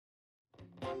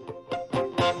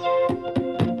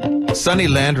Sonny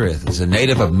Landreth is a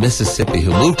native of Mississippi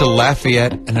who moved to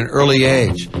Lafayette at an early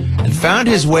age and found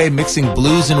his way mixing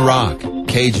blues and rock,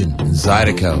 Cajun and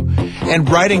Zydeco, and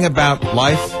writing about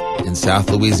life in South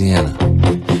Louisiana.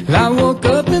 I woke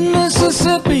up in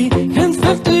Mississippi in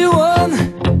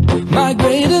 51.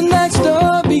 Migrated next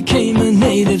door, became a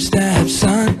native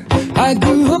stepson. I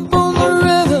grew up on the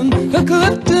rhythm of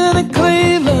Clifton and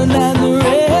Cleveland and the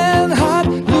red hot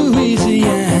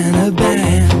Louisiana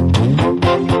band.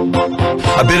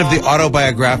 A bit of the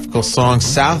autobiographical song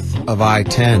South of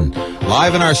I-10,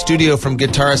 live in our studio from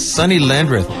guitarist Sonny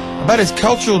Landreth about his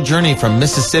cultural journey from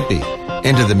Mississippi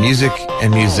into the music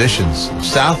and musicians of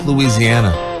South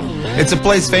Louisiana. It's a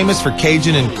place famous for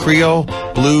Cajun and Creole,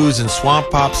 blues and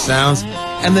swamp pop sounds,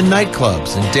 and the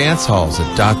nightclubs and dance halls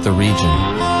that dot the region.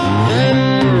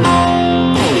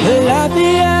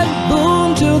 Lafayette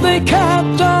boomed till they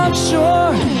capped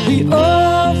offshore. The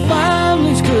old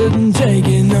families couldn't take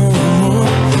it no more.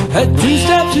 Had 2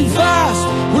 steps too fast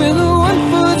with a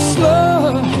 1 foot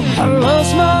slow. I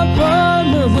lost my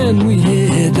partner when we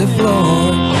hit the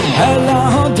floor.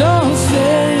 Alors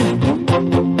danser,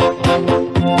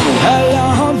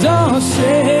 alors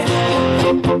danser.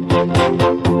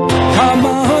 Come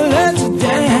on, let's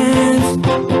dance.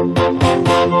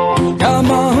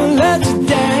 Come on, let's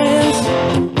dance.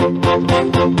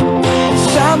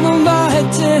 South of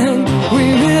I-10, we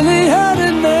really had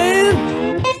it made.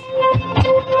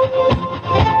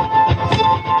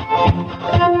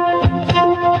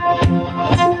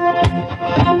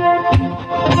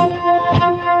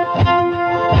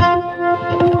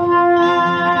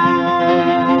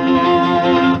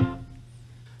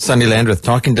 Sonny Landreth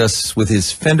talking to us with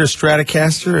his Fender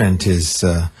Stratocaster and his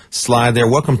slide there.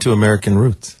 Welcome to American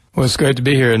Roots. Well, it's great to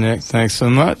be here, Nick. Thanks so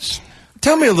much.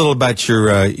 Tell me a little about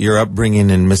your upbringing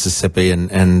in Mississippi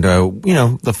and you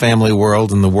know, the family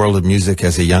world and the world of music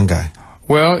as a young guy.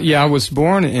 Well, yeah, I was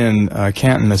born in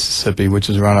Canton, Mississippi, which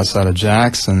is right outside of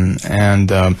Jackson.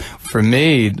 And for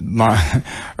me, my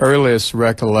earliest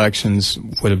recollections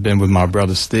would have been with my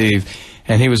brother Steve.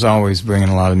 And he was always bringing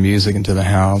a lot of music into the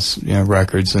house, you know,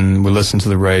 records, and we listened to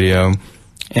the radio,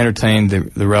 entertained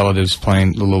the relatives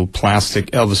playing the little plastic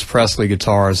Elvis Presley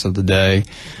guitars of the day.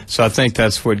 So I think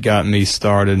that's what got me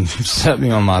started, set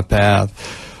me on my path.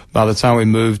 By the time we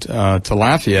moved to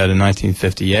Lafayette in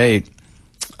 1958,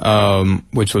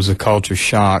 which was a culture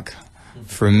shock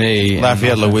for me.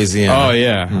 Lafayette, Louisiana. Oh,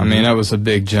 yeah. I mean, that was a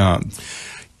big jump.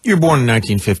 You were born in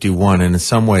 1951, and in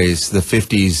some ways, the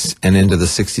 50s and into the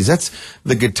 60s, that's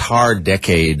the guitar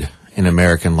decade in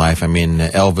American life. I mean,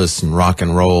 Elvis and rock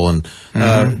and roll. And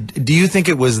do you think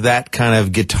it was that kind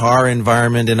of guitar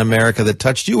environment in America that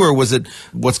touched you, or was it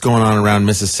what's going on around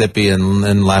Mississippi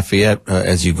and Lafayette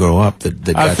as you grow up that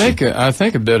got you? I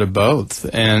think a bit of both,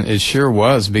 and it sure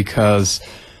was, because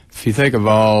if you think of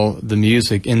all the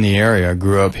music in the area, I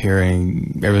grew up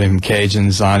hearing everything from Cajun,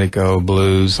 Zydeco,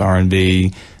 blues,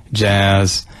 R&B,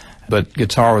 jazz, but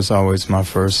guitar was always my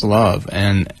first love.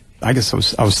 And I guess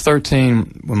I was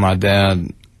 13 when my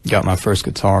dad got my first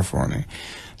guitar for me.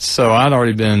 So I'd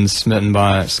already been smitten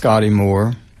by Scotty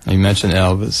Moore. You mentioned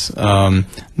Elvis.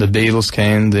 The Beatles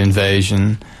came, The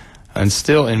Invasion, and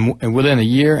still within a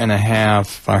year and a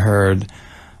half, I heard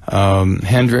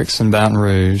Hendrix in Baton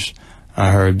Rouge.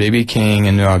 I heard B.B. King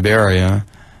in New Iberia,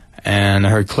 and I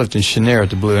heard Clifton Chenier at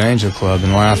the Blue Angel Club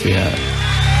in Lafayette.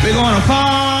 We're gonna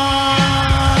party.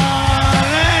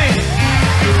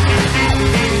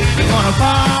 We're gonna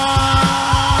party.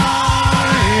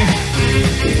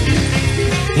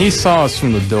 He saw us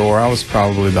from the door. I was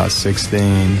probably about 16,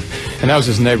 and that was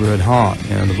his neighborhood haunt,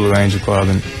 you know, the Blue Angel Club,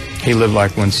 and he lived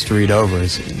like 1 street over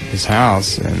his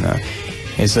house, and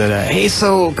he said, "Hey,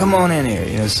 Soul, come on in here."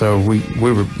 You know, so we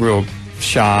were real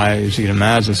shy, as you can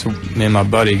imagine. So me and my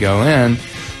buddy go in,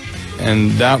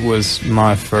 and that was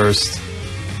my first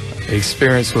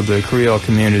experience with the Creole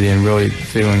community and really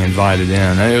feeling invited in.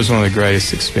 And it was one of the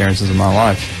greatest experiences of my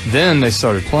life. Then they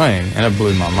started playing, and it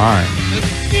blew my mind.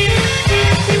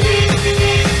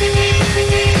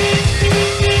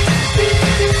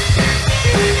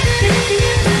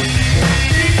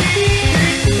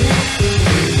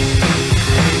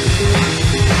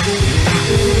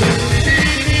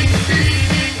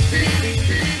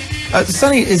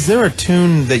 Sonny, is there a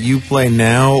tune that you play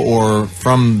now or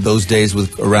from those days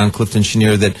with around Clifton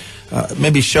Chenier that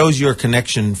maybe shows your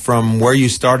connection from where you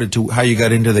started to how you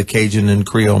got into the Cajun and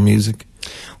Creole music?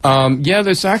 Yeah,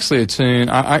 there's actually a tune.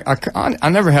 I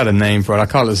never had a name for it. I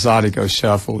call it Zydeco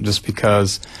Shuffle just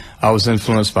because I was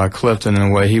influenced by Clifton in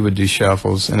the way he would do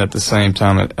shuffles, and at the same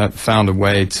time I found a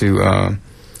way to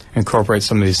incorporate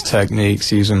some of these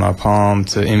techniques using my palm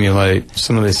to emulate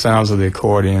some of the sounds of the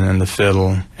accordion and the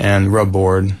fiddle and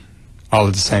rubboard all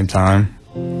at the same time.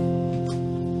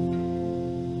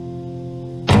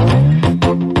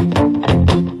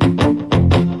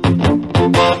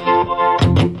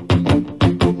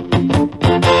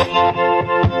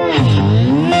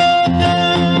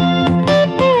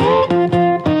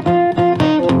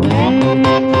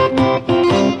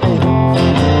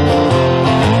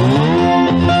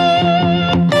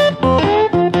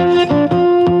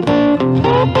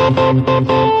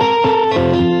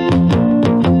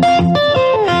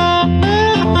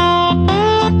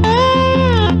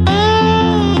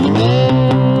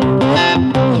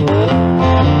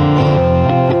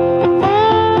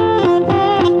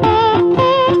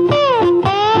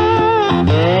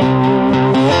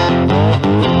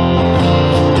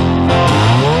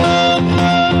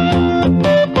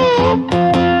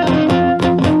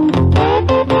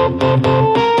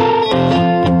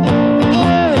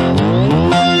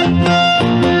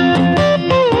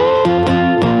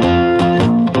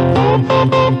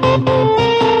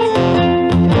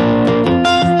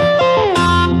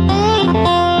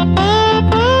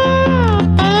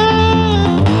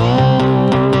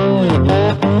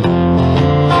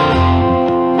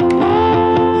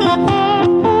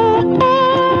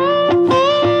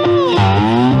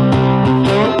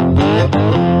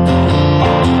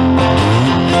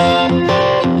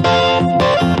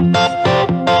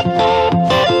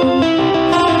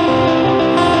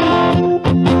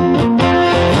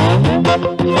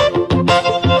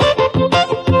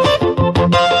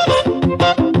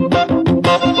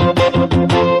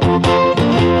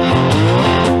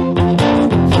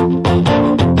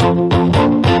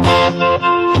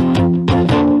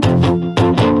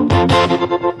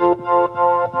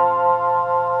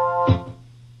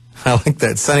 I like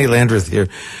that. Sonny Landreth here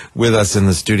with us in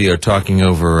the studio talking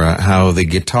over how the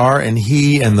guitar and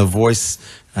he and the voice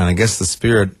and I guess the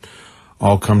spirit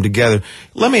all come together.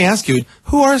 Let me ask you,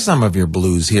 who are some of your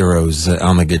blues heroes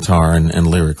on the guitar and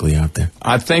lyrically out there?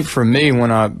 I think for me,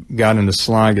 when I got into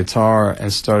slide guitar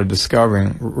and started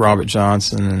discovering Robert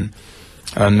Johnson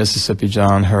and Mississippi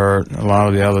John Hurt, a lot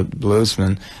of the other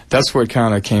bluesmen, that's what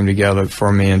kind of came together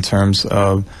for me in terms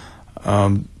of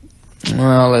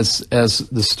well, as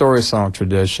the story song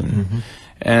tradition,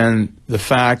 and the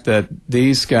fact that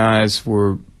these guys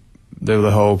were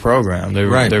the whole program.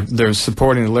 They're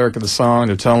supporting the lyric of the song.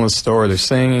 They're telling the story. They're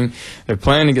singing. They're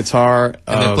playing the guitar.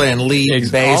 And they're playing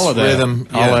lead, bass, all of that, rhythm,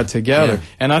 all that together. Yeah.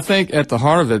 And I think at the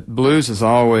heart of it, blues is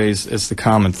always the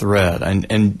common thread,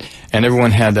 and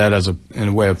everyone had that as in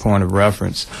a way a point of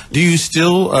reference. Do you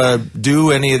still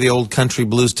do any of the old country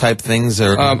blues type things?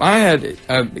 Or I had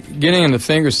getting in the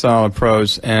fingerstyle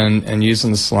approach and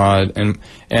using the slide, and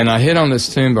I hit on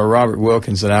this tune by Robert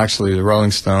Wilkins that actually the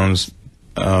Rolling Stones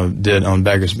did on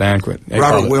Beggar's Banquet.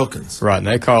 Robert Wilkins. Right, and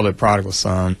they called it Prodigal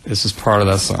Son. This is part of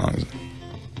that song.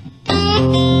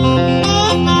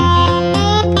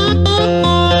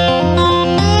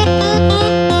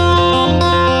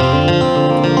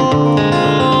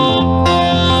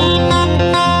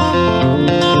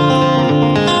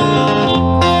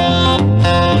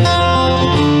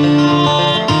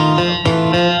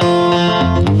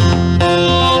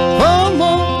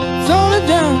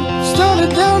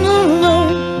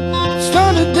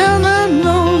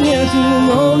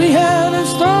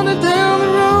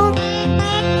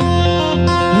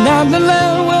 The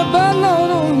land where by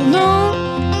Lord only knows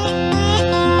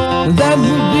that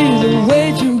would be the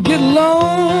way to get along.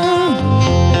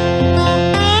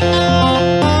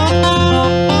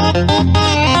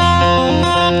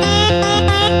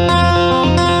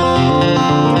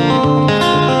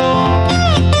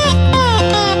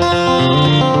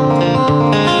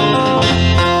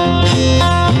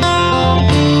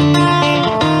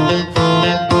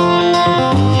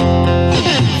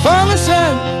 Father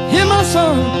said, hear my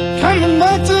son, coming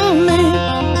back to me,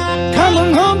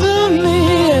 coming home to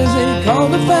me, as they call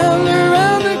the family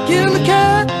around to kill the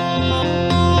cat.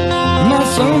 My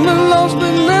son was lost,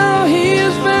 but now he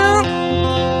is found.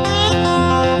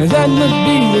 That must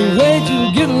be the way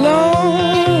to get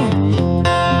along.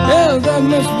 Yeah, that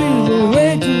must be the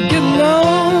way to get along.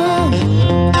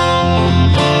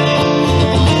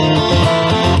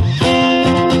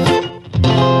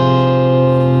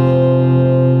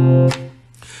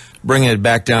 Bringing it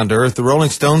back down to earth. The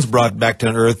Rolling Stones brought back to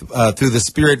earth through the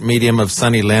spirit medium of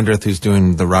Sonny Landreth, who's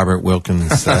doing the Robert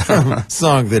Wilkins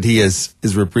song that he is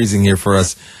reprising here for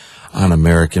us on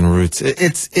American Roots.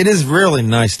 It is really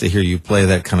nice to hear you play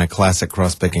that kind of classic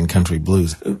cross-picking country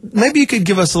blues. Maybe you could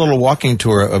give us a little walking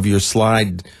tour of your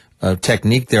slide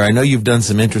technique there. I know you've done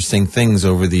some interesting things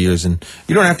over the years, and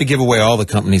you don't have to give away all the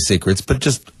company secrets, but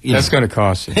just that's going to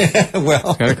cost you. Well,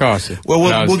 it's going to cost you. Well,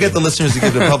 we'll get the listeners to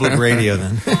give to public radio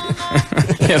then.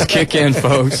 Yes, kick in,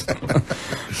 folks.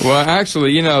 Well,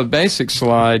 actually, basic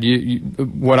slide.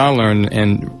 What I learned,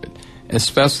 and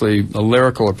especially a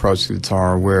lyrical approach to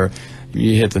guitar, where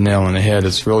you hit the nail on the head.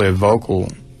 It's really a vocal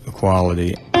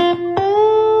quality.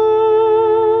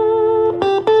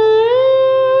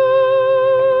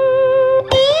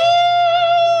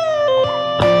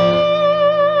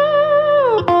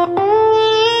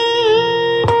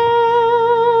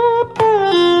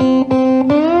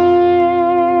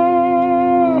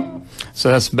 So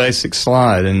that's basic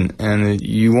slide, and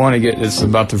you want to it's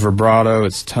about the vibrato,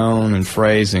 its tone and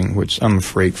phrasing, which I'm a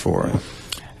freak for.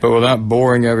 But without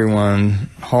boring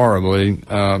everyone horribly,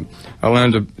 I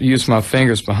learned to use my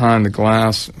fingers behind the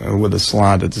glass with a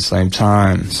slide at the same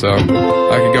time. So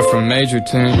I could go from major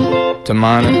tune to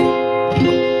minor.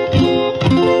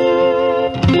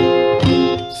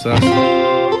 So.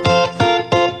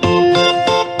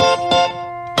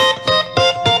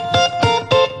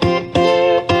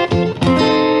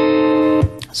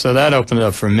 So that opened it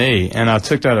up for me, and I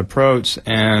took that approach,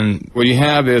 and what you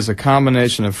have is a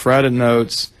combination of fretted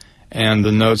notes and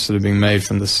the notes that are being made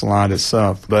from the slide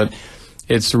itself. But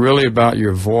it's really about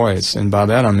your voice, and by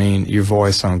that I mean your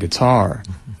voice on guitar.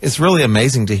 It's really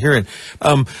amazing to hear it.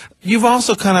 You've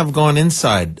also kind of gone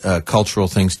inside cultural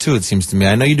things too. It seems to me.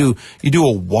 I know you do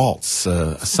a waltz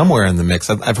somewhere in the mix.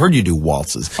 I've heard you do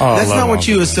waltzes. Oh, that's not what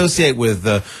you that. associate with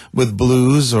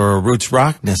blues or roots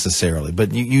rock necessarily,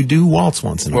 but you do waltz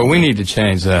once in a while. Well, we need to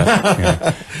change that.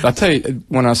 Yeah. I tell you,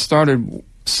 when I started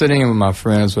sitting with my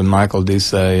friends with Michael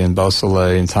Dusay and Beau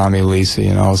Soleil and Tommy Lisi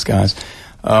and all those guys,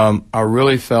 I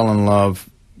really fell in love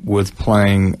with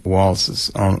playing waltzes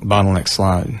on bottleneck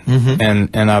slide.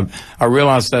 Mm-hmm. And I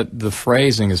realized that the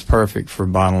phrasing is perfect for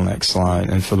bottleneck slide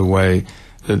and for the way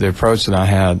that the approach that I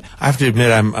had. I have to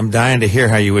admit, I'm dying to hear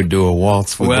how you would do a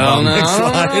waltz with the bottleneck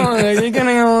slide. You're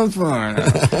getting on far.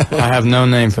 I have no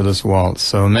name for this waltz,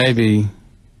 so maybe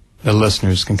the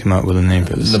listeners can come up with a name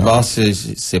for this The song. boss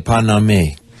is c'est pas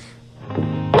nommé.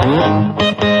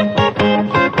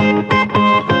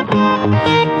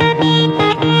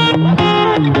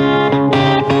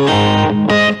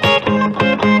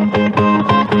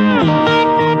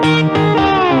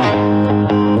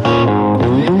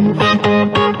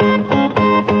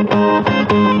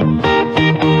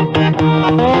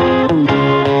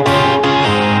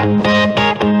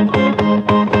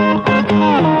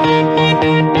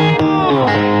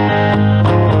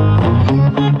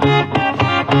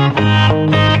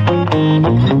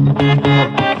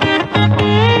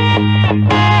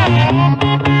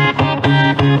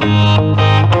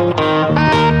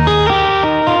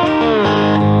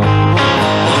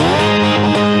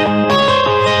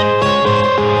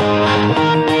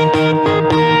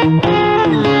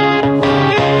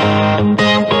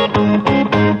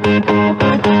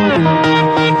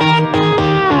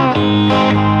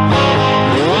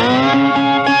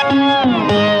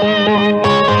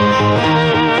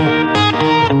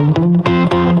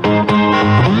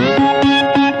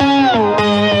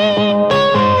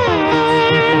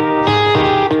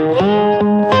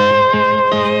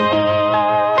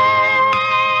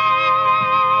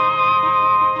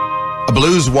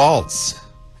 Waltz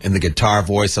in the guitar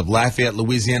voice of Lafayette,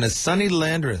 Louisiana's Sonny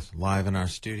Landreth, live in our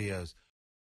studios.